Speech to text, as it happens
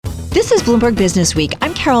This is Bloomberg Businessweek.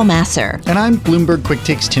 I'm Carol Massar. And I'm Bloomberg Quick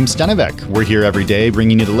Takes Tim Stenovec. We're here every day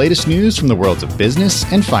bringing you the latest news from the worlds of business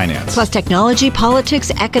and finance. Plus technology,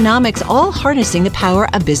 politics, economics, all harnessing the power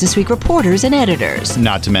of Businessweek reporters and editors.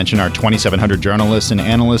 Not to mention our 2,700 journalists and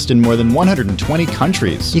analysts in more than 120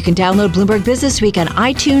 countries. You can download Bloomberg Businessweek on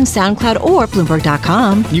iTunes, SoundCloud, or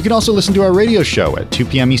Bloomberg.com. You can also listen to our radio show at 2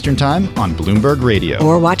 p.m. Eastern Time on Bloomberg Radio.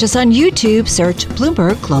 Or watch us on YouTube. Search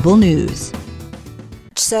Bloomberg Global News.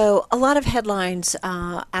 So a lot of headlines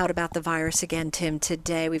out about the virus again, Tim,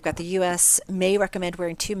 today. We've got the U.S. may recommend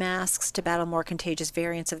wearing 2 masks to battle more contagious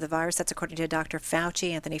variants of the virus. That's according to Dr.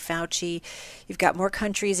 Fauci, Anthony Fauci. You've got more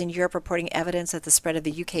countries in Europe reporting evidence that the spread of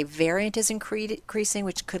the U.K. variant is increasing,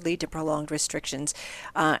 which could lead to prolonged restrictions.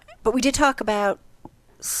 But we did talk about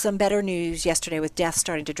some better news yesterday with deaths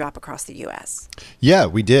starting to drop across the U.S. Yeah,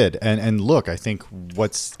 we did. And look, I think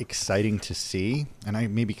what's exciting to see,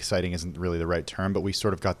 and maybe exciting isn't really the right term, but we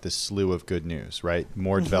sort of got this slew of good news, right?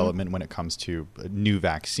 More development when it comes to a new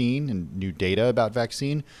vaccine and new data about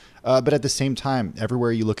vaccine. But at the same time,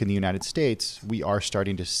 everywhere you look in the United States, we are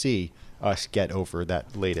starting to see us get over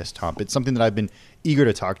that latest hump. It's something that I've been eager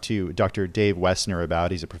to talk to Dr. Dave Wessner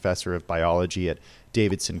about. He's a professor of biology at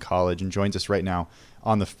Davidson College and joins us right now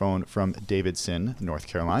on the phone from Davidson, North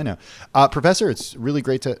Carolina. Professor, it's really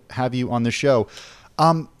great to have you on the show.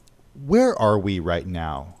 Where are we right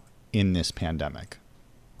now in this pandemic?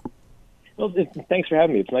 Well, thanks for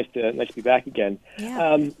having me. It's nice to be back again.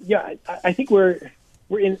 Yeah. I think we're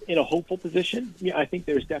in a hopeful position. Yeah, I think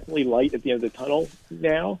there's definitely light at the end of the tunnel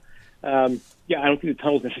now. I don't think the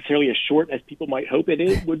tunnel is necessarily as short as people might hope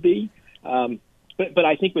would be. But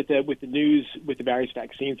I think with the news, with the various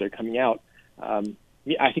vaccines that are coming out,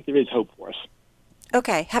 I think there is hope for us.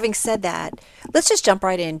 Okay. Having said that, let's just jump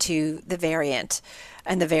right into the variant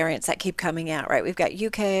and the variants that keep coming out, right? We've got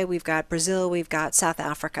UK, we've got Brazil, we've got South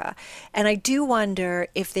Africa. And I do wonder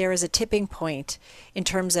if there is a tipping point in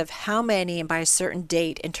terms of how many and by a certain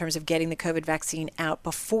date in terms of getting the COVID vaccine out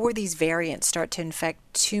before these variants start to infect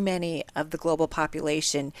too many of the global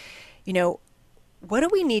population. You know, what do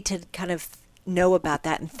we need to kind of know about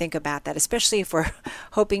that and think about that, especially if we're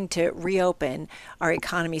hoping to reopen our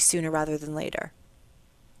economy sooner rather than later?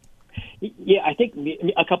 Yeah, I think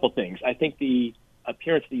a couple things. I think the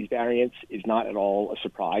appearance of these variants is not at all a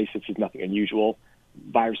surprise. This is nothing unusual.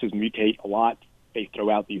 Viruses mutate a lot. They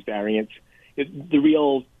throw out these variants. The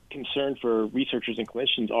real concern for researchers and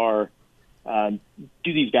clinicians are,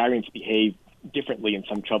 do these variants behave differently in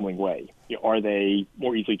some troubling way? Are they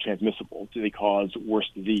more easily transmissible? Do they cause worse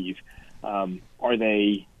disease? Are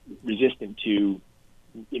they resistant to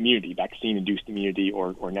immunity, vaccine-induced immunity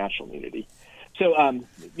or natural immunity? So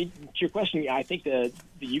to your question, I think the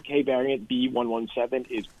UK variant B117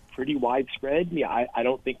 is pretty widespread. I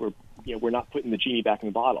don't think we're not putting the genie back in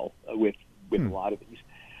the bottle with a lot of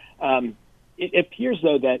these. It appears,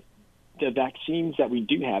 though, that the vaccines that we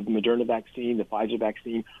do have, the Moderna vaccine, the Pfizer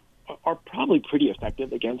vaccine, are probably pretty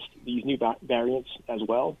effective against these new variants as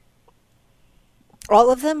well. All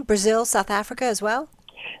of them? Brazil, South Africa as well?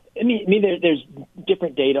 I mean, there's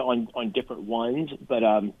different data on different ones, but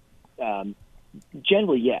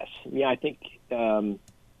generally, yes. I think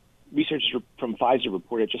researchers from Pfizer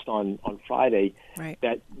reported just on Friday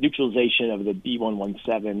that neutralization of the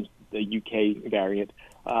B117, the UK variant,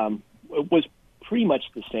 was pretty much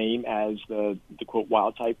the same as the quote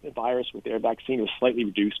wild type virus with their vaccine. It was slightly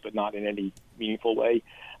reduced, but not in any meaningful way.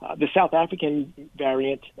 The South African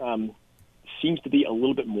variant seems to be a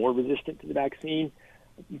little bit more resistant to the vaccine,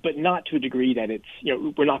 but not to a degree that it's,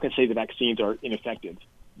 we're not going to say the vaccines are ineffective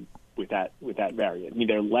with that variant. I mean,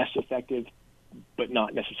 they're less effective, but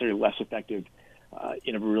not necessarily less effective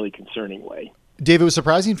in a really concerning way. Dave, it was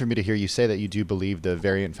surprising for me to hear you say that you do believe the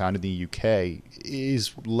variant found in the UK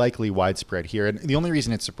is likely widespread here. And the only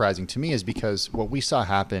reason it's surprising to me is because what we saw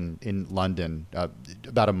happen in London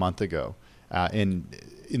about a month ago, in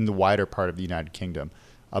the wider part of the United Kingdom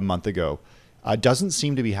a month ago, doesn't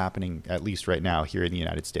seem to be happening, at least right now, here in the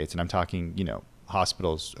United States. And I'm talking,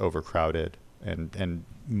 hospitals overcrowded and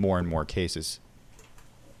more cases.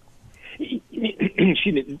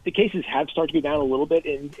 Excuse me, the cases have started to go down a little bit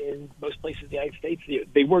in most places in the United States.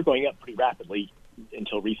 They were going up pretty rapidly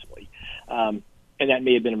until recently. And that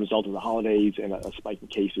may have been a result of the holidays and a spike in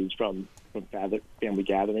cases from family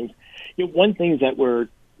gatherings. One thing that we're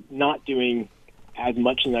not doing as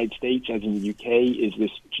much in the United States as in the UK is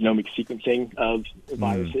this genomic sequencing of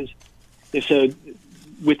viruses. And so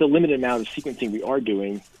with the limited amount of sequencing we are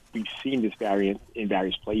doing, we've seen this variant in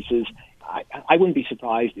various places. I wouldn't be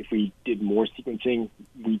surprised if we did more sequencing.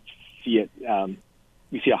 We see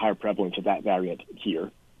a higher prevalence of that variant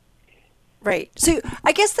here. Right. So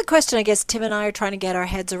I guess the question, Tim and I are trying to get our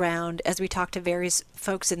heads around as we talk to various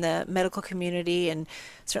folks in the medical community and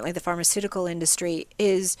certainly the pharmaceutical industry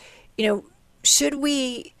is, should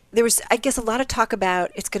we, there was, I guess, a lot of talk about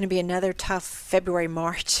it's going to be another tough February,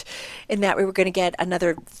 March, in that we were going to get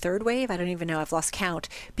another third wave. I don't even know. I've lost count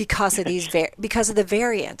because of because of the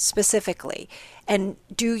variants specifically. And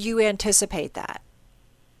do you anticipate that?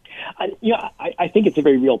 I think it's a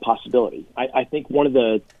very real possibility. I think one of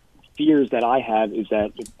the fears that I have is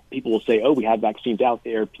that people will say, oh, we have vaccines out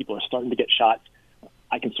there. People are starting to get shots.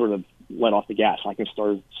 I can sort of let off the gas. I can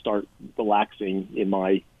start relaxing in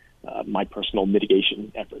my personal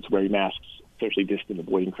mitigation efforts, wearing masks, socially distant,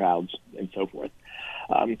 avoiding crowds, and so forth.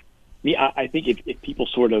 I think if people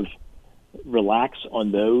sort of relax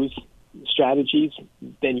on those strategies,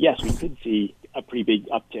 then yes, we could see a pretty big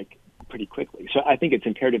uptick pretty quickly. So I think it's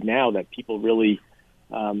imperative now that people really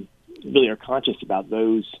are conscious about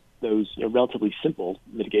those relatively simple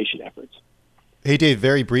mitigation efforts. Hey, Dave,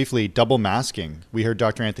 very briefly, double masking. We heard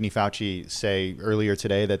Dr. Anthony Fauci say earlier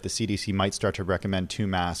today that the CDC might start to recommend 2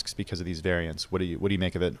 masks because of these variants. What do you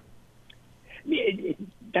make of it?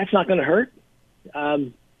 That's not going to hurt.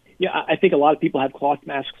 I think a lot of people have cloth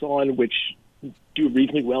masks on, which do a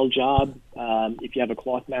reasonably well job. If you have a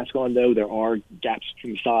cloth mask on, though, there are gaps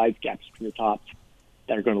between the sides, gaps between the tops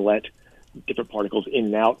that are going to let different particles in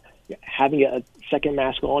and out. Having a second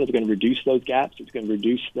mask on is going to reduce those gaps. It's going to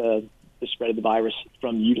reduce the spread of the virus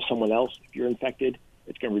from you to someone else if you're infected.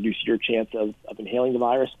 It's going to reduce your chance of inhaling the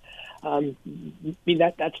virus.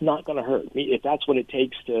 That's not going to hurt. If that's what it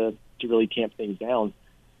takes to really tamp things down,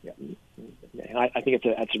 I think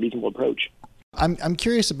that's a reasonable approach. I'm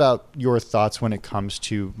curious about your thoughts when it comes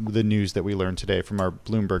to the news that we learned today from our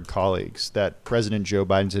Bloomberg colleagues that President Joe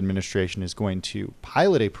Biden's administration is going to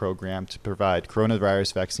pilot a program to provide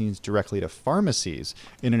coronavirus vaccines directly to pharmacies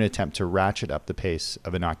in an attempt to ratchet up the pace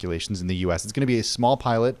of inoculations in the U.S. It's going to be a small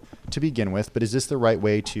pilot to begin with, but is this the right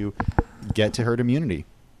way to get to herd immunity?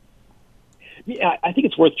 Yeah, I think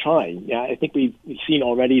it's worth trying. Yeah, I think we've seen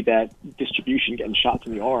already that distribution, getting shots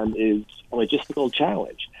in the arm, is a logistical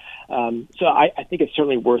challenge. So I think it's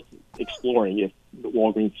certainly worth exploring if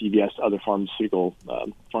Walgreens, CVS, other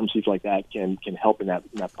pharmacies like that can help in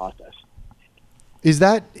that process.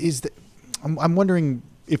 I'm wondering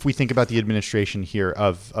if we think about the administration here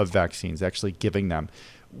of vaccines, actually giving them.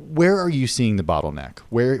 Where are you seeing the bottleneck?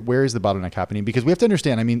 Where is the bottleneck happening? Because we have to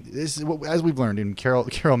understand, this is as we've learned, and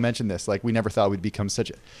Carol mentioned this, like we never thought we'd become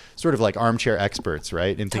such sort of like armchair experts,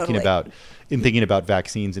 right? In thinking about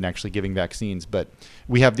vaccines and actually giving vaccines. But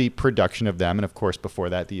we have the production of them, and of course, before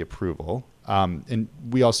that, the approval. And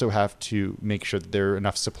we also have to make sure that there are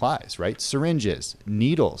enough supplies, right? Syringes,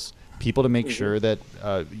 needles, people to make sure that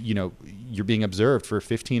you're being observed for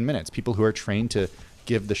 15 minutes, people who are trained to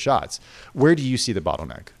give the shots. Where do you see the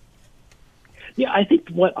bottleneck? Yeah, I think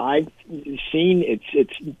what I've seen,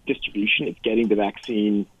 it's distribution. It's getting the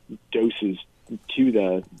vaccine doses to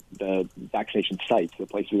the vaccination sites, the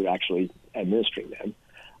places that are actually administering them.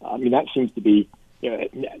 That seems to be,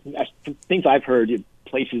 things I've heard,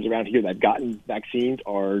 places around here that have gotten vaccines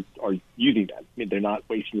are using them. They're not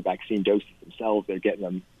wasting the vaccine doses themselves. They're getting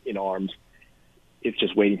them in arms. It's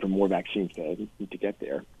just waiting for more vaccines to get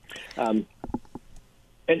there.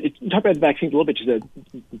 And talk about the vaccines a little bit,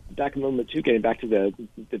 just back a moment too, getting back to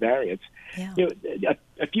the variants. Yeah.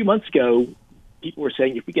 A few months ago, people were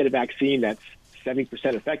saying if we get a vaccine that's 70%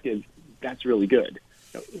 effective, that's really good.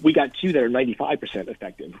 We got 2 that are 95%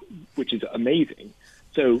 effective, which is amazing.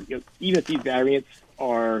 So even if these variants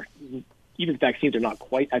even if vaccines are not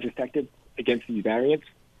quite as effective against these variants,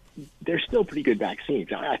 they're still pretty good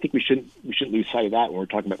vaccines. I think we shouldn't lose sight of that when we're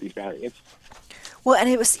talking about these variants. Well, and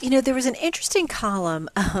it was, there was an interesting column.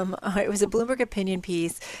 It was a Bloomberg opinion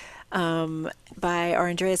piece by our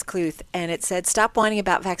Andreas Kluth, and it said, "Stop whining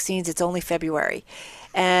about vaccines. It's only February."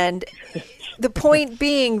 And the point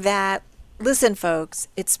being that, listen, folks,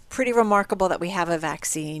 it's pretty remarkable that we have a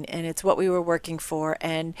vaccine, and it's what we were working for.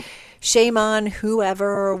 And shame on whoever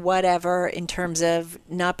or whatever in terms of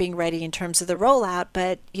not being ready in terms of the rollout.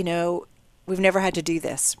 But, we've never had to do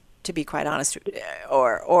this, to be quite honest,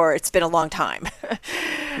 or it's been a long time.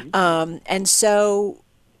 And so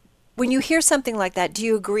when you hear something like that, do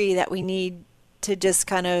you agree that we need to just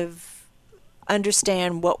kind of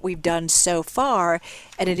understand what we've done so far,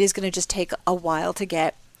 and it is going to just take a while to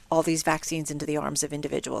get all these vaccines into the arms of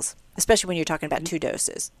individuals, especially when you're talking about 2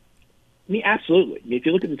 doses? Absolutely. If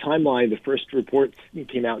you look at the timeline, the first reports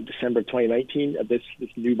came out in December of 2019 of this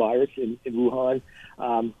new virus in Wuhan.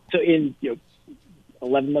 So in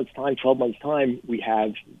 11 months' time, 12 months' time, we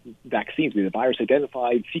have vaccines. We have the virus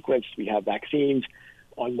identified, sequenced. We have vaccines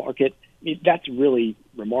on market. That's really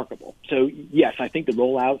remarkable. So, yes, I think the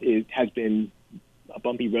rollout has been a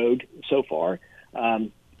bumpy road so far.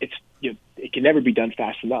 It can never be done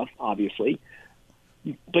fast enough, obviously.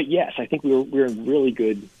 But, yes, I think we're in a really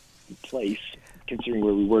good place considering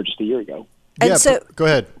where we were just a year ago. And go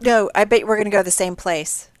ahead. No, I bet we're going to go to the same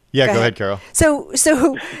place. Yeah, go ahead, Carol.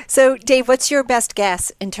 So, Dave, what's your best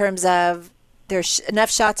guess in terms of there's enough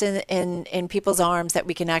shots in people's arms that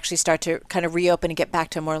we can actually start to kind of reopen and get back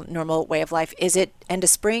to a more normal way of life? Is it end of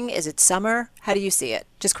spring? Is it summer? How do you see it?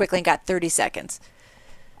 Just quickly, and got 30 seconds.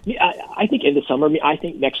 Yeah, I think end of summer. I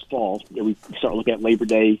think next fall, we start looking at Labor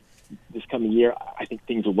Day this coming year. I think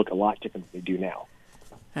things will look a lot different than they do now.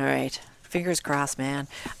 All right. Fingers crossed, man.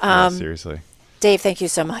 Seriously. Dave, thank you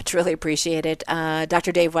so much. Really appreciate it.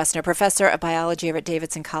 Dr. Dave Wessner, professor of biology over at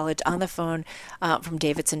Davidson College, on the phone from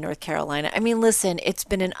Davidson, North Carolina. I mean, listen, it's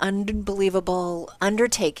been an unbelievable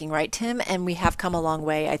undertaking, right, Tim? And we have come a long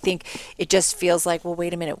way. I think it just feels like, well,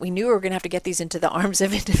 wait a minute. We knew we were going to have to get these into the arms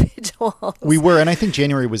of individuals. We were, and I think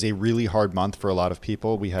January was a really hard month for a lot of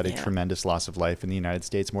people. We had a tremendous loss of life in the United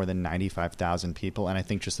States, more than 95,000 people. And I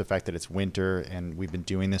think just the fact that it's winter and we've been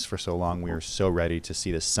doing this for so long, we are so ready to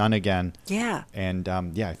see the sun again. Yeah. And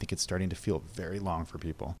I think it's starting to feel very long for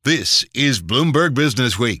people. This is Bloomberg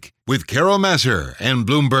Businessweek with Carol Massar and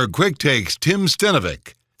Bloomberg Quick Takes Tim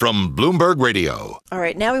Stenovec from Bloomberg Radio. All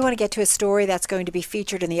right, now we want to get to a story that's going to be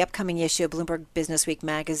featured in the upcoming issue of Bloomberg Businessweek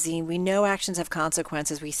magazine. We know actions have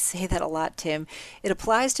consequences. We say that a lot, Tim. It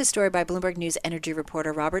applies to a story by Bloomberg News energy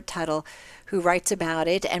reporter Robert Tuttle, who writes about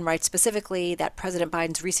it and writes specifically that President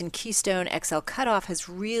Biden's recent Keystone XL cutoff has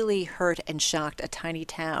really hurt and shocked a tiny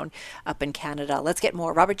town up in Canada. Let's get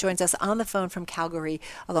more. Robert joins us on the phone from Calgary,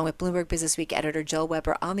 along with Bloomberg Businessweek editor Joel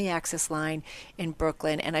Weber on the Access line in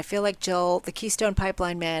Brooklyn. And I feel like Joel, the Keystone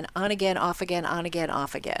pipeline man, on again, off again, on again,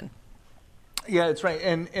 off again. Yeah, that's right.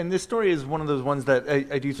 And this story is one of those ones that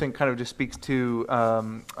I do think kind of just speaks to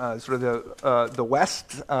sort of the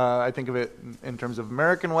West. I think of it in terms of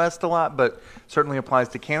American West a lot, but certainly applies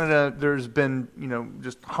to Canada. There's been,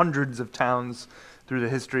 just hundreds of towns through the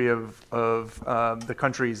history of the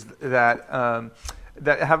countries that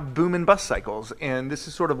have boom and bust cycles, and this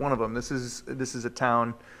is sort of one of them. This is a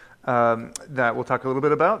town that we'll talk a little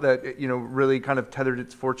bit about that really kind of tethered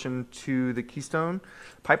its fortune to the Keystone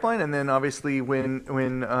pipeline, and then obviously when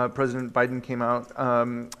President Biden came out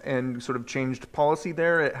and sort of changed policy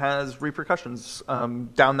there, it has repercussions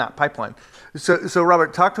down that pipeline. So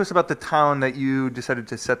Robert, talk to us about the town that you decided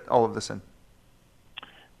to set all of this in.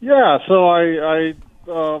 Yeah, so I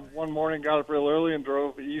one morning got up real early and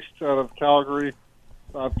drove east out of Calgary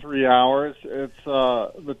about 3 hours. It's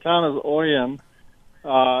the town is Oyen.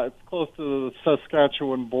 It's close to the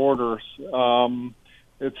Saskatchewan borders.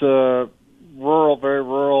 It's a rural, very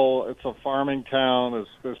rural. It's a farming town.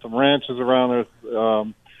 There's some ranches around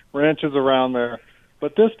there.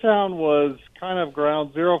 But this town was kind of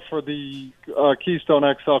ground zero for the Keystone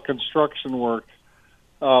XL construction work,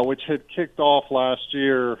 which had kicked off last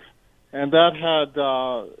year, and that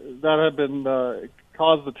had been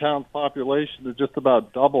caused the town's population to just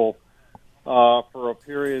about double. For a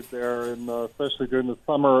period there, and especially during the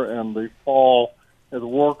summer and the fall, as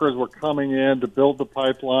workers were coming in to build the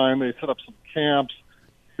pipeline. They set up some camps.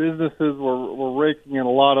 Businesses were raking in a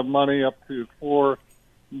lot of money, up to $4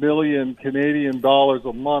 million Canadian dollars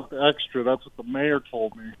a month extra. That's what the mayor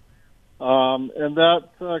told me. And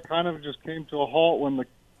that kind of just came to a halt when the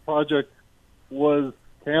project was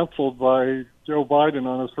canceled by Joe Biden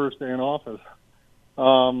on his first day in office.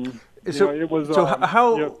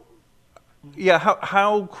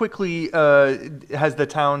 How quickly has the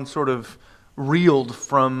town sort of reeled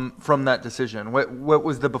from that decision? What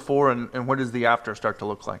was the before and what does the after start to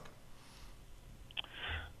look like?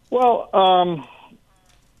 Well,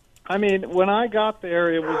 when I got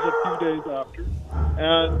there, it was a few days after,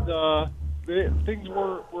 and things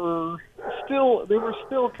were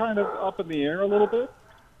still kind of up in the air a little bit.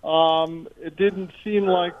 It didn't seem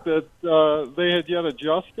like that they had yet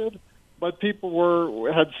adjusted. But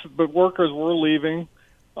but workers were leaving.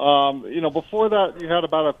 Before that, you had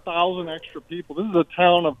about 1,000 extra people. This is a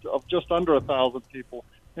town of just under 1,000 people.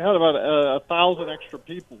 You had about 1,000 extra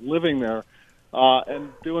people living there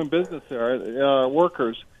and doing business there,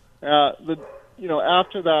 workers. After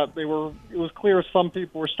that, it was clear some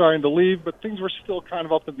people were starting to leave, but things were still kind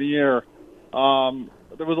of up in the air.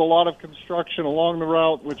 There was a lot of construction along the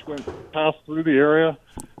route, which passed through the area.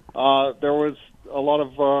 There was a lot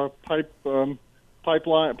of pipe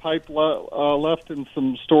left in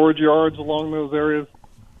some storage yards along those areas.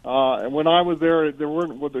 And when I was there, you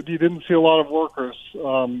didn't see a lot of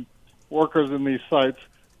workers in these sites.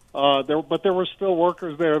 But there were still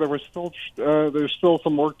workers there. There's still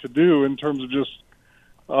some work to do in terms of just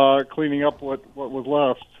cleaning up what was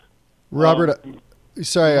left. Robert,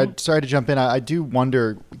 sorry to jump in. I do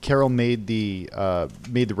wonder. Carol made the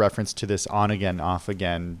reference to this on again, off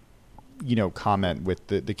again, comment with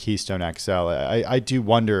the Keystone XL. I do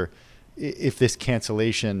wonder if this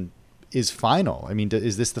cancellation is final. I mean,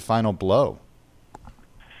 is this the final blow?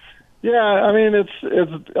 Yeah, I mean, this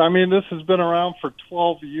has been around for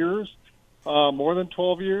 12 years, more than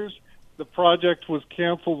 12 years. The project was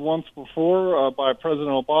canceled once before by President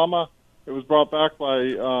Obama. It was brought back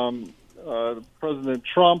by President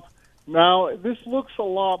Trump. Now, this looks a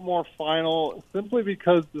lot more final simply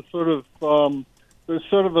because there's sort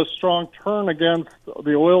of a strong turn against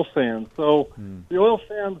the oil sands. So the oil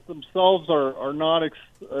sands themselves are not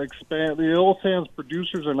expand. The oil sands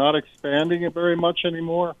producers are not expanding it very much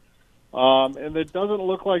anymore. And it doesn't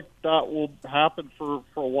look like that will happen for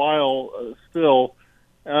a while still.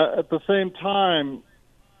 At the same time,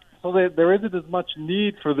 so there isn't as much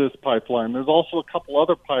need for this pipeline. There's also a couple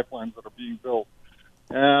other pipelines that are being built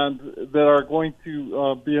and that are going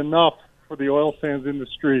to be enough for the oil sands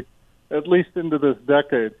industry, at least into this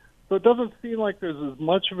decade. So it doesn't seem like there's as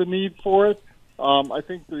much of a need for it. I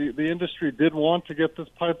think the industry did want to get this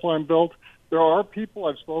pipeline built. There are people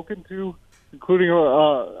I've spoken to, including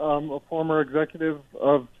a former executive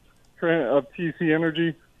of TC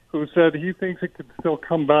Energy, who said he thinks it could still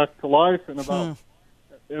come back to life in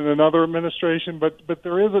another administration. But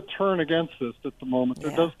there is a turn against this at the moment.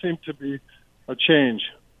 There does seem to be a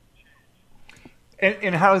change.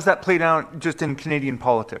 And how has that played out just in Canadian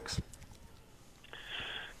politics?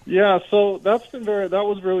 Yeah, so that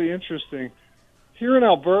was really interesting. Here in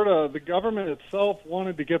Alberta, the government itself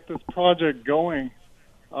wanted to get this project going.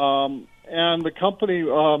 And the company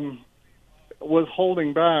was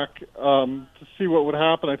holding back to see what would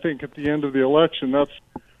happen, I think, at the end of the election. That's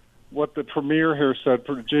what the premier here said,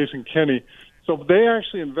 for Jason Kenney. So they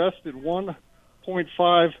actually invested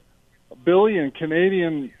 $1.5 billion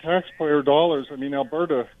Canadian taxpayer dollars,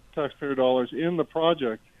 Alberta taxpayer dollars, in the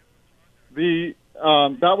project. That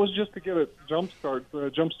was just to get it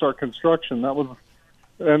jumpstart construction.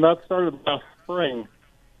 That started last spring.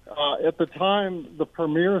 At the time, the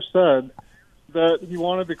premier said that he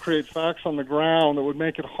wanted to create facts on the ground that would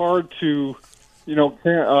make it hard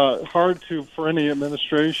for any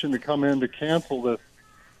administration to come in to cancel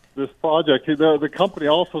this project. The company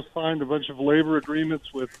also signed a bunch of labor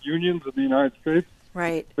agreements with unions in the United States.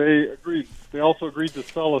 Right. They also agreed to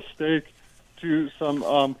sell a stake to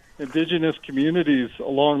some indigenous communities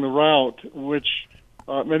along the route, which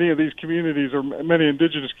many indigenous communities have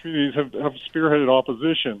spearheaded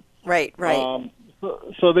opposition. Right.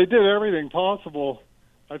 So they did everything possible,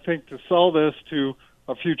 I think, to sell this to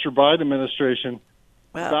a future Biden administration.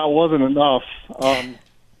 Wow. That wasn't enough. And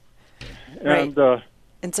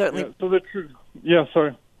certainly.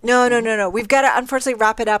 Sorry. No. We've got to unfortunately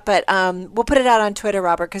wrap it up, but we'll put it out on Twitter,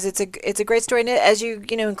 Robert, because it's a great story. And as you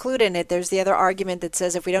include in it, there's the other argument that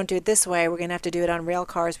says if we don't do it this way, we're going to have to do it on rail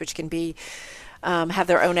cars, which can be have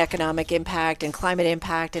their own economic impact and climate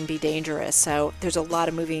impact and be dangerous. So there's a lot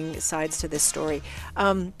of moving sides to this story.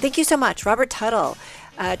 Thank you so much, Robert Tuttle.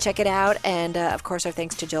 Check it out. And, of course, our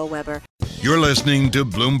thanks to Joel Weber. You're listening to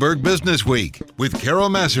Bloomberg Business Week with Carol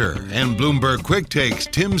Massar and Bloomberg Quick Takes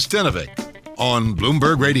Tim Stenovec on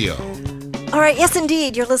Bloomberg Radio. All right. Yes,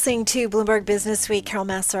 indeed. You're listening to Bloomberg Business Week. Carol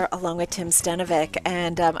Massar along with Tim Stenovec.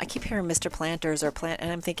 And I keep hearing Mr. Planters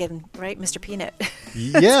and I'm thinking, right, Mr. Peanut.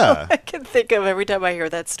 Yeah. That's all I can think of every time I hear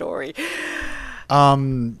that story.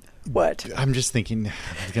 What? I'm just thinking,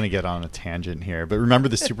 I'm going to get on a tangent here, but remember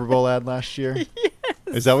the Super Bowl ad last year? Yes.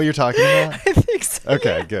 Is that what you're talking about? I think so.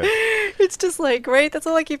 Okay, good. It's just like, right? That's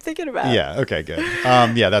all I keep thinking about. Yeah, okay, good.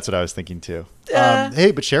 Yeah, that's what I was thinking too.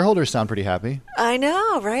 Hey, but shareholders sound pretty happy. I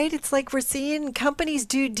know, right? It's like we're seeing companies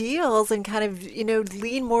do deals and kind of,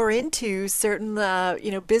 lean more into certain,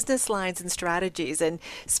 business lines and strategies. And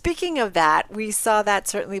speaking of that, we saw that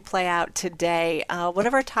certainly play out today. One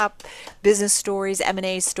of our top business stories,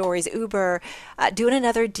 M&A stories, Uber, doing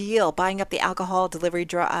another deal, buying up the alcohol delivery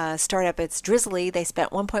startup. It's Drizly. They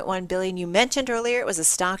spent $1.1 billion. You mentioned earlier it was a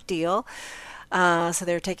stock deal. So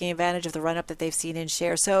they're taking advantage of the run-up that they've seen in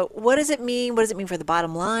shares. So what does it mean? What does it mean for the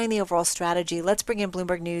bottom line, the overall strategy? Let's bring in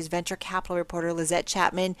Bloomberg News venture capital reporter Lizette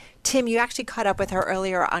Chapman. Tim, you actually caught up with her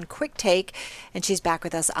earlier on Quick Take, and she's back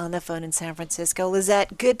with us on the phone in San Francisco.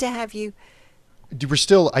 Lizette, good to have you.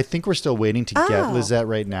 I think we're still waiting to get Lizette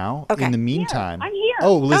right now. Okay. In the meantime. I'm here.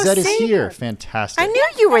 Oh, Lizette is same here. here. Fantastic. I knew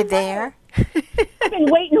you were there. I've been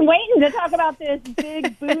waiting to talk about this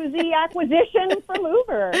big boozy acquisition from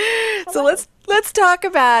Uber. So let's talk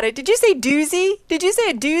about it. Did you say doozy? Did you say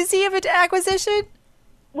a doozy of an acquisition?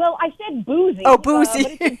 Well, I said boozy. Oh, boozy.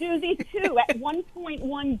 But it's a doozy too. At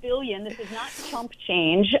 $1.1 billion, this is not chump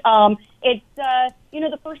change. It's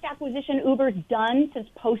the first acquisition Uber's done since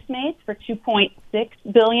Postmates for $2.6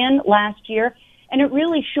 billion last year, and it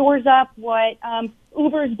really shores up what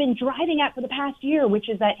Uber's been driving at for the past year, which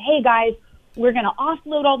is that, hey guys, we're going to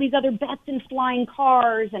offload all these other bets in flying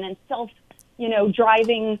cars and in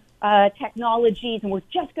driving technologies, and we're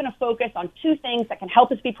just going to focus on two things that can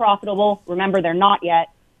help us be profitable. Remember, they're not yet,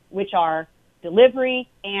 which are delivery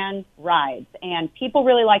and rides. And people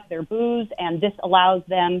really like their booze, and this allows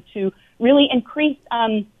them to really increase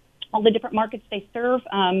all the different markets they serve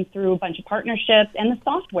through a bunch of partnerships and the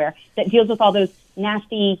software that deals with all those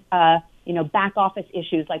nasty back office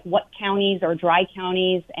issues like what counties are dry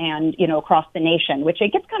counties and, across the nation, which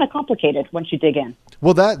it gets kind of complicated once you dig in.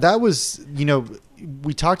 Well, that was,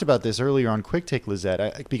 we talked about this earlier on Quick Take,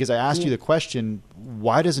 Lizette, because I asked you the question,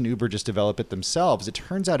 why doesn't Uber just develop it themselves? It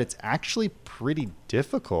turns out it's actually pretty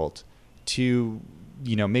difficult to,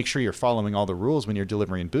 make sure you're following all the rules when you're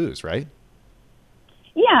delivering booze, right?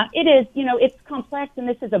 Yeah, it is. It's complex, and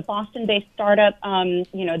this is a Boston-based startup.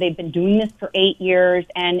 They've been doing this for 8 years,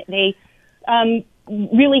 and they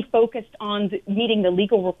really focused on meeting the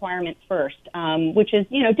legal requirements first, which is,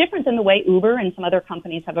 different than the way Uber and some other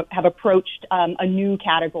companies have approached a new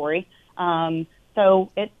category.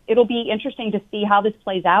 So it'll be interesting to see how this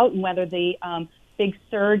plays out and whether the big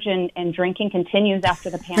surge in drinking continues after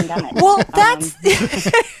the pandemic. Well, that's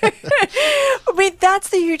that's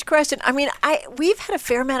the huge question. We've had a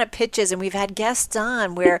fair amount of pitches, and we've had guests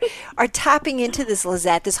on where are tapping into this,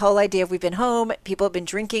 Lizette, this whole idea of we've been home, people have been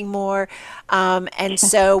drinking more, and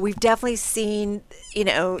so we've definitely seen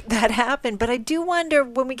that happen. But I do wonder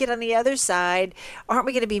when we get on the other side, aren't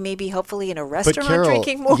we going to be maybe hopefully in a restaurant Carol,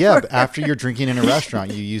 drinking more? Yeah, after you're drinking in a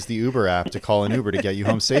restaurant, you use the Uber app to call an Uber to get you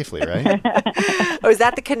home safely, right? Oh, is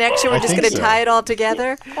that the connection? We're just going to tie it all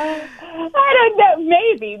together? I don't know.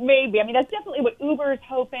 Maybe. That's definitely what Uber is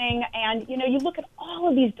hoping. And, you look at all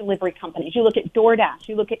of these delivery companies. You look at DoorDash.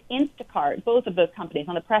 You look at Instacart. Both of those companies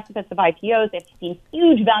on the precipice of IPOs. They've seen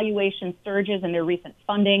huge valuation surges in their recent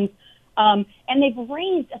fundings. And they've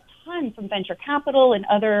raised a ton from venture capital and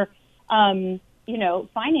other,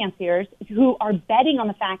 financiers who are betting on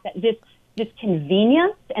the fact that this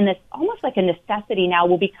convenience and this almost like a necessity now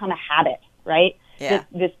will become a habit, right? Yeah.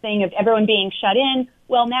 This thing of everyone being shut in.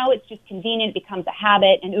 Well, now it's just convenient. It becomes a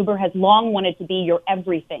habit. And Uber has long wanted to be your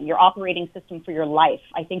everything, your operating system for your life,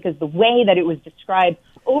 I think is the way that it was described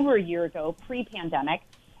over a year ago, pre-pandemic.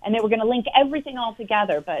 And they were going to link everything all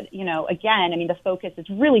together. But, again, the focus is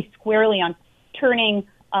really squarely on turning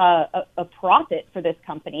a profit for this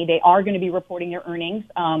company. They are going to be reporting their earnings,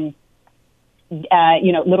 a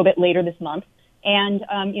little bit later this month. And,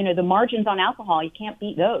 the margins on alcohol, you can't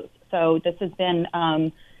beat those. So this has been,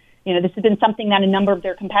 something that a number of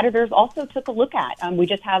their competitors also took a look at. We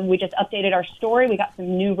just updated our story. We got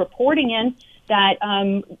some new reporting in that,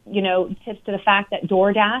 tips to the fact that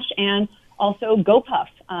DoorDash and also GoPuff,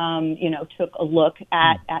 took a look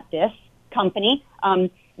at this company.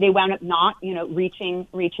 They wound up not, reaching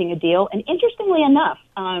a deal. And interestingly enough,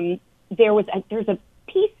 there's a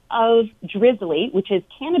piece of Drizly, which is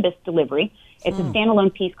cannabis delivery. It's a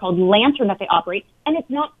standalone piece called Lantern that they operate, and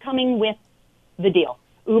it's not coming with the deal.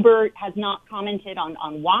 Uber has not commented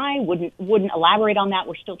on why, wouldn't elaborate on that.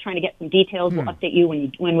 We're still trying to get some details. We'll update you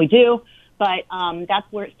when we do. But that's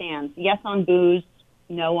where it stands. Yes on booze,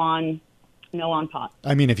 no on pot.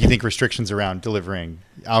 If you think restrictions around delivering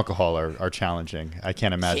alcohol are challenging, I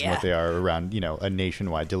can't imagine what they are around, a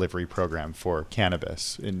nationwide delivery program for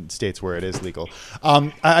cannabis in states where it is legal.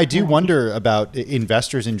 I do wonder about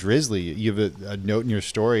investors in Drizly. You have a note in your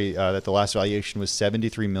story that the last valuation was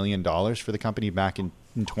 $73 million for the company back in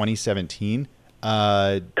 2017.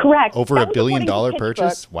 Correct. Over $1 billion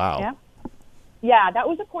purchase. Wow. Yeah, that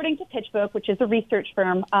was according to PitchBook, which is a research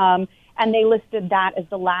firm. And they listed that as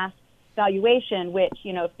the last valuation, which,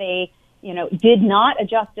 if they, did not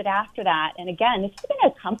adjust it after that. And again, this has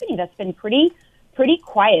been a company that's been pretty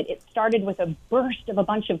quiet. It started with a burst of a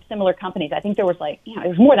bunch of similar companies. I think there was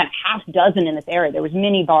there's more than a half dozen in this area. There was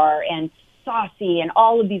Minibar and Saucy and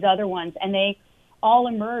all of these other ones. And they all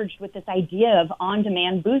emerged with this idea of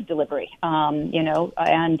on-demand booze delivery, and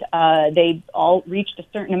they all reached a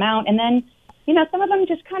certain amount. And then, some of them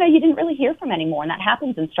just you didn't really hear from anymore. And that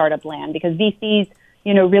happens in startup land because VCs,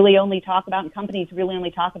 really only talk about, and companies really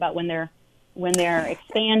only talk about when they're when they're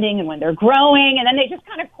expanding and when they're growing, and then they just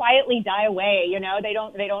kind of quietly die away. They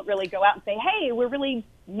don't really go out and say, hey, we're really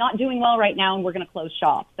not doing well right now and we're going to close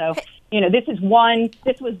shop. So, this was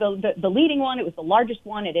the leading one. It was the largest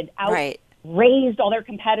one. It had outraised all their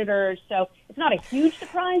competitors. So it's not a huge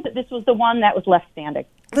surprise that this was the one that was left standing.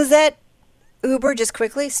 Lizette, Uber, just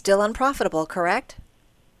quickly, still unprofitable, correct?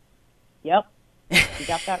 Yep. You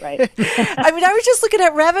got that right. I was just looking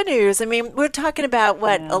at revenues. We're talking about,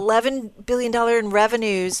 $11 billion in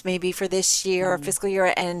revenues maybe for this year or fiscal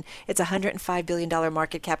year, and it's a $105 billion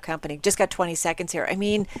market cap company. Just got 20 seconds here.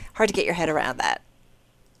 Hard to get your head around that.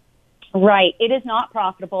 Right. It is not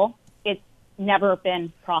profitable. It's never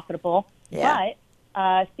been profitable. Yeah.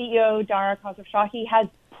 But CEO Dara Khosrowshahi has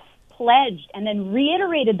pledged and then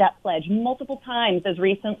reiterated that pledge multiple times as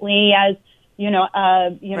recently as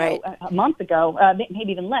a month ago,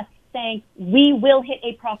 maybe even less, saying we will hit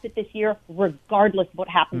a profit this year regardless of what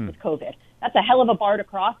happens with COVID. That's a hell of a bar to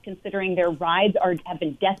cross considering their rides have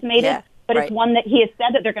been decimated. But it's one that he has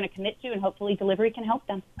said that they're going to commit to, and hopefully delivery can help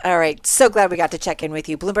them. All right. So glad we got to check in with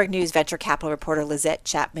you. Bloomberg News venture capital reporter Lizette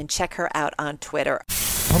Chapman. Check her out on Twitter.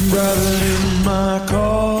 I'm driving in my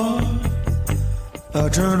car. I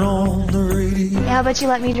turn on the radio. How about you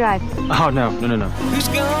let me drive? Oh, no. Who's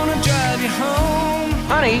gonna drive you home?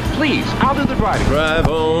 Honey, please, I'll do the driving. Drive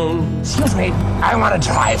on. Excuse me, I want to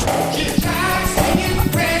drive.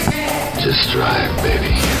 Just drive,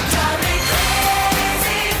 baby.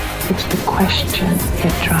 It's the question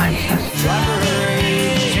that drives us.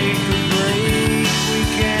 Take a break. We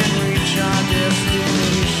can reach our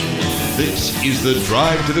destination. This is the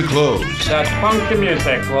Drive to the Close That funky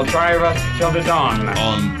music will drive us till the dawn.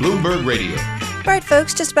 on Bloomberg Radio. All right,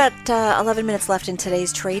 folks, just about 11 minutes left in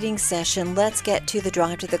today's trading session. Let's get to the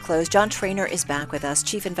drive to the close. John Traynor is back with us,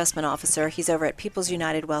 Chief Investment Officer. He's over at People's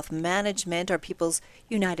United Wealth Management, or People's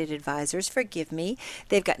United Advisors, forgive me.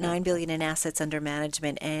 They've got $9 billion in assets under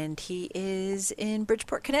management, and he is in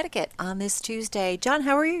Bridgeport, Connecticut on this Tuesday. John,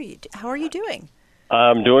 how are you? How are you doing?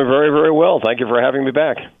 I'm doing very, very well. Thank you for having me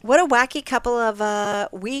back. What a wacky couple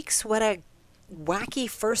of weeks. What a wacky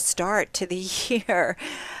first start to the year.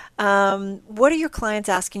 What are your clients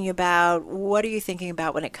asking you about? What are you thinking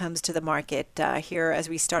about when it comes to the market here as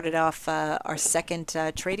we started off our second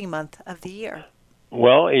trading month of the year?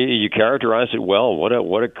 Well, you characterized it well. What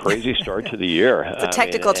a crazy start to the year. It's a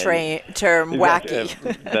technical term,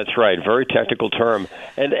 wacky. That's right, very technical term.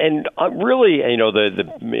 And really,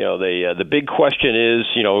 the big question is,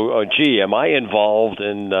 gee, am I involved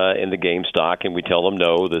in the game stock? And we tell them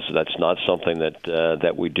no, that's not something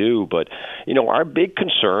that we do. But our big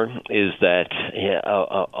concern is that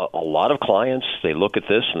a lot of clients, they look at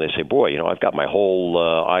this and they say, boy, I've got my whole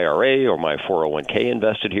IRA or my 401k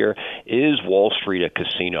invested here. Is Wall Street a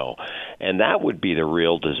casino? And that would be the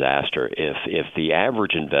real disaster if the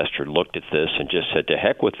average investor looked at this and just said, to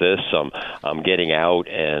heck with this, I'm getting out,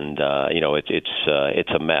 and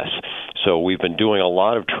it's a mess. So we've been doing a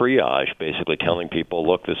lot of triage, basically telling people,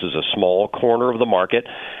 look, this is a small corner of the market.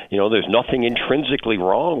 There's nothing intrinsically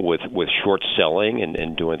wrong with short selling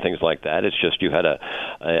and doing things like that. It's just you had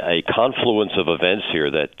a confluence of events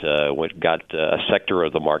here that got a sector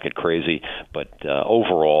of the market crazy, but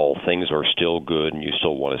overall things are still good, and you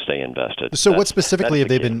still want to stay invested. So what specifically have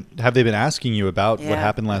they been asking you about what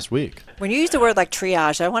happened last week? When you use the word like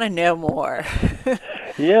triage, I want to know more.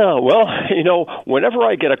 Yeah, well, whenever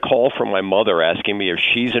I get a call from my mother asking me if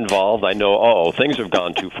she's involved, I know, things have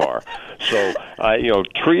gone too far. So,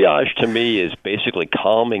 triage to me is basically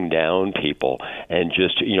calming down people and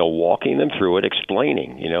just, walking them through it,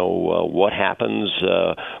 explaining, what happens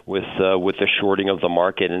with the shorting of the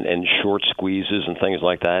market and short squeezes and things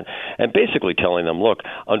like that, and basically telling them, look,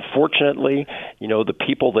 unfortunately, the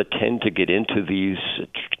people that tend to get into these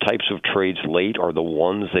types of trades late are the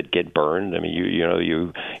ones that get burned. I mean,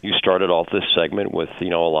 you started off this segment with a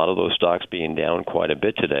lot of those stocks being down quite a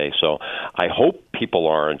bit today. So I hope people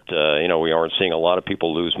aren't we aren't seeing a lot of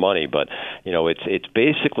people lose money, but it's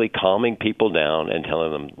basically calming people down and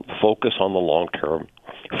telling them focus on the long term.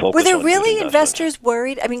 Were there really investors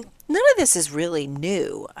worried? I mean, none of this is really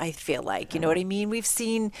new, I feel like. You know what I mean? We've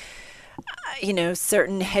seen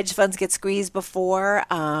certain hedge funds get squeezed before.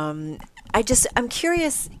 I'm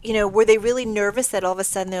curious, were they really nervous that all of a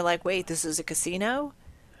sudden they're like, wait, this is a casino?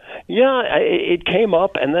 Yeah, it came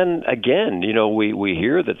up, and then again, we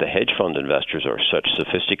hear that the hedge fund investors are such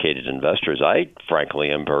sophisticated investors. I frankly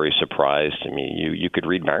am very surprised. I mean, you could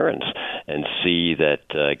read Barron's and see that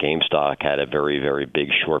GameStop had a very, very big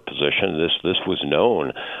short position. This was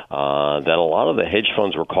known. That a lot of the hedge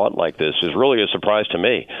funds were caught like this is really a surprise to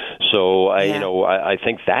me. So I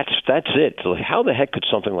think that's it. So how the heck could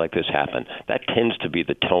something like this happen? That tends to be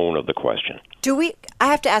the tone of the question. I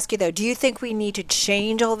have to ask you though, do you think we need to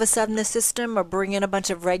change all of a sudden the system or bring in a bunch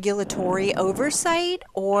of regulatory oversight?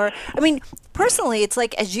 Or, I mean, personally, it's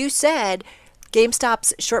like, as you said,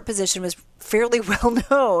 GameStop's short position was fairly well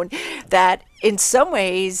known, that in some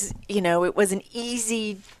ways, it was an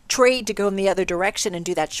easy trade to go in the other direction and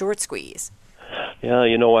do that short squeeze. Yeah,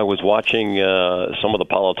 I was watching some of the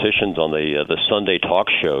politicians on the Sunday talk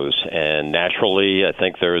shows, and naturally, I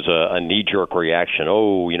think there's a knee-jerk reaction.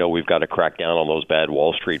 We've got to crack down on those bad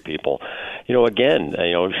Wall Street people. Again,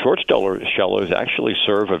 short sellers actually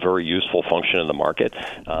serve a very useful function in the market.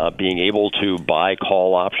 Being able to buy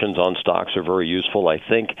call options on stocks are very useful. I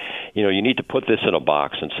think, you need to put this in a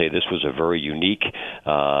box and say this was a very unique,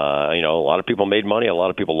 a lot of people made money, a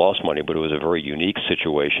lot of people lost money, but it was a very unique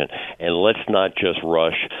situation. And let's not just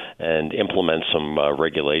rush and implement some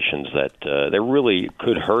regulations that really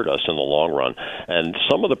could hurt us in the long run. And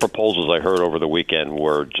some of the proposals I heard over the weekend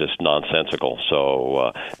were just nonsensical.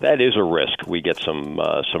 So that is a risk. We get some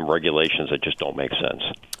regulations that just don't make sense.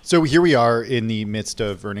 So here we are in the midst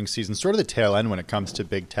of earnings season, sort of the tail end when it comes to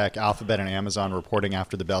big tech. Alphabet and Amazon reporting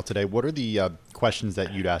after the bell today. What are the questions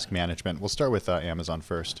that you'd ask management? We'll start with Amazon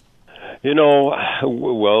first. That's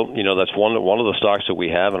one of the stocks that we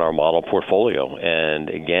have in our model portfolio. And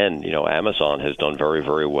again, Amazon has done very,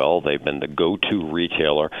 very well. They've been the go-to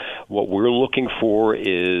retailer. What we're looking for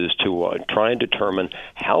is to try and determine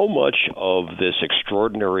how much of this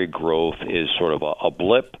extraordinary growth is sort of a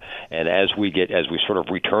blip. And as we sort of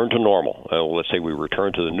return to normal, let's say we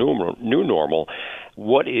return to the new normal,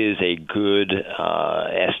 what is a good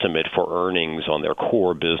estimate for earnings on their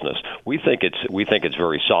core business? We think it's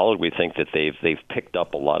very solid. We think that they've picked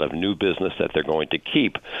up a lot of new business that they're going to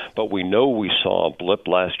keep. But we know we saw a blip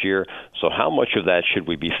last year. So how much of that should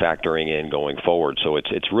we be factoring in going forward? So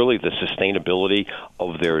it's really the sustainability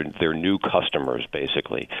of their new customers,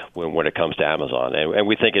 basically, when it comes to Amazon. And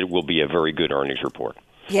we think it will be a very good earnings report.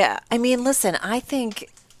 Yeah. I mean, listen, I think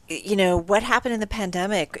what happened in the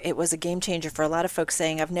pandemic, it was a game changer for a lot of folks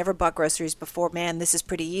saying, I've never bought groceries before. Man, this is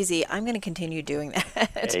pretty easy. I'm going to continue doing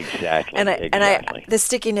that. Exactly. And the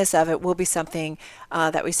stickiness of it will be something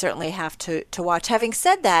that we certainly have to watch. Having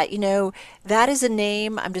said that, that is a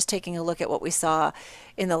name. I'm just taking a look at what we saw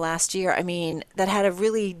in the last year. I mean, that had a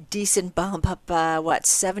really decent bump up,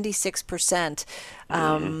 76%.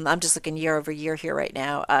 I'm just looking year over year here right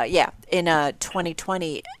now. In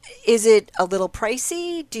 2020. Is it a little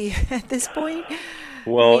pricey? Do you at this point?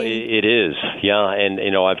 Well, it is, yeah, and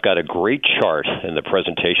I've got a great chart in the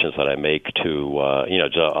presentations that I make to,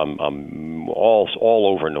 I'm all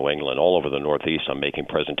over New England, all over the Northeast. I'm making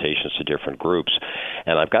presentations to different groups,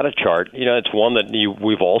 and I've got a chart. It's one that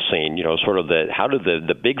we've all seen. Sort of how did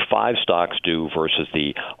the big five stocks do versus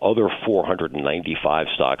the other 495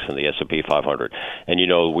 stocks in the S&P 500, and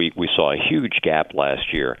we saw a huge gap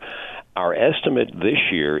last year. Our estimate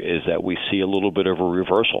this year is that we see a little bit of a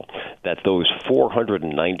reversal, that those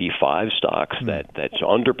 495 stocks that's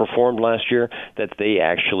underperformed last year, that they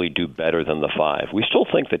actually do better than the five. We still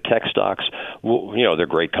think the tech stocks, they're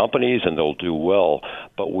great companies and they'll do well,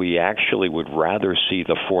 but we actually would rather see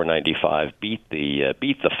the 495 beat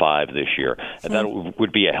the five this year, and that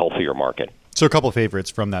would be a healthier market. So a couple of favorites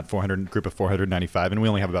from that group of 495, and we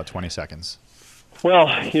only have about 20 seconds. Well,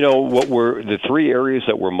 the three areas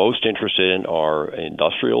that we're most interested in are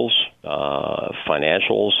industrials,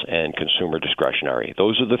 financials, and consumer discretionary.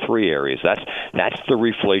 Those are the three areas. That's the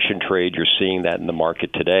reflation trade. You're seeing that in the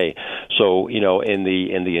market today. So, in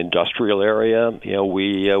the industrial area,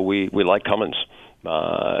 we like Cummins.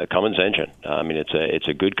 Cummins Engine. I mean, it's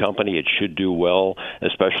a good company. It should do well,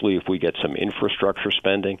 especially if we get some infrastructure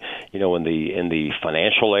spending. In the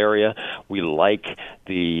financial area, we like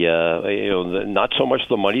the not so much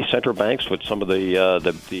the money center banks, but some of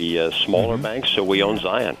the smaller banks. So we own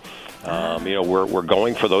Zion. We're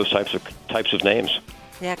going for those types of names.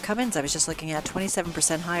 Yeah, Cummins, I was just looking at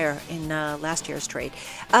 27% higher in last year's trade.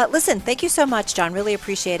 Listen, thank you so much, John. Really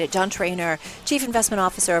appreciate it. John Traynor, Chief Investment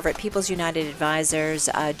Officer over at People's United Advisors,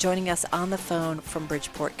 joining us on the phone from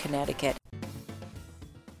Bridgeport, Connecticut.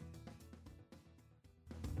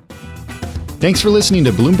 Thanks for listening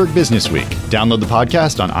to Bloomberg Business Week. Download the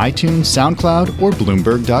podcast on iTunes, SoundCloud, or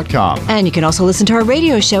Bloomberg.com. And you can also listen to our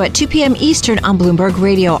radio show at 2 p.m. Eastern on Bloomberg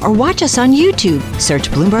Radio or watch us on YouTube.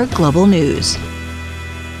 Search Bloomberg Global News.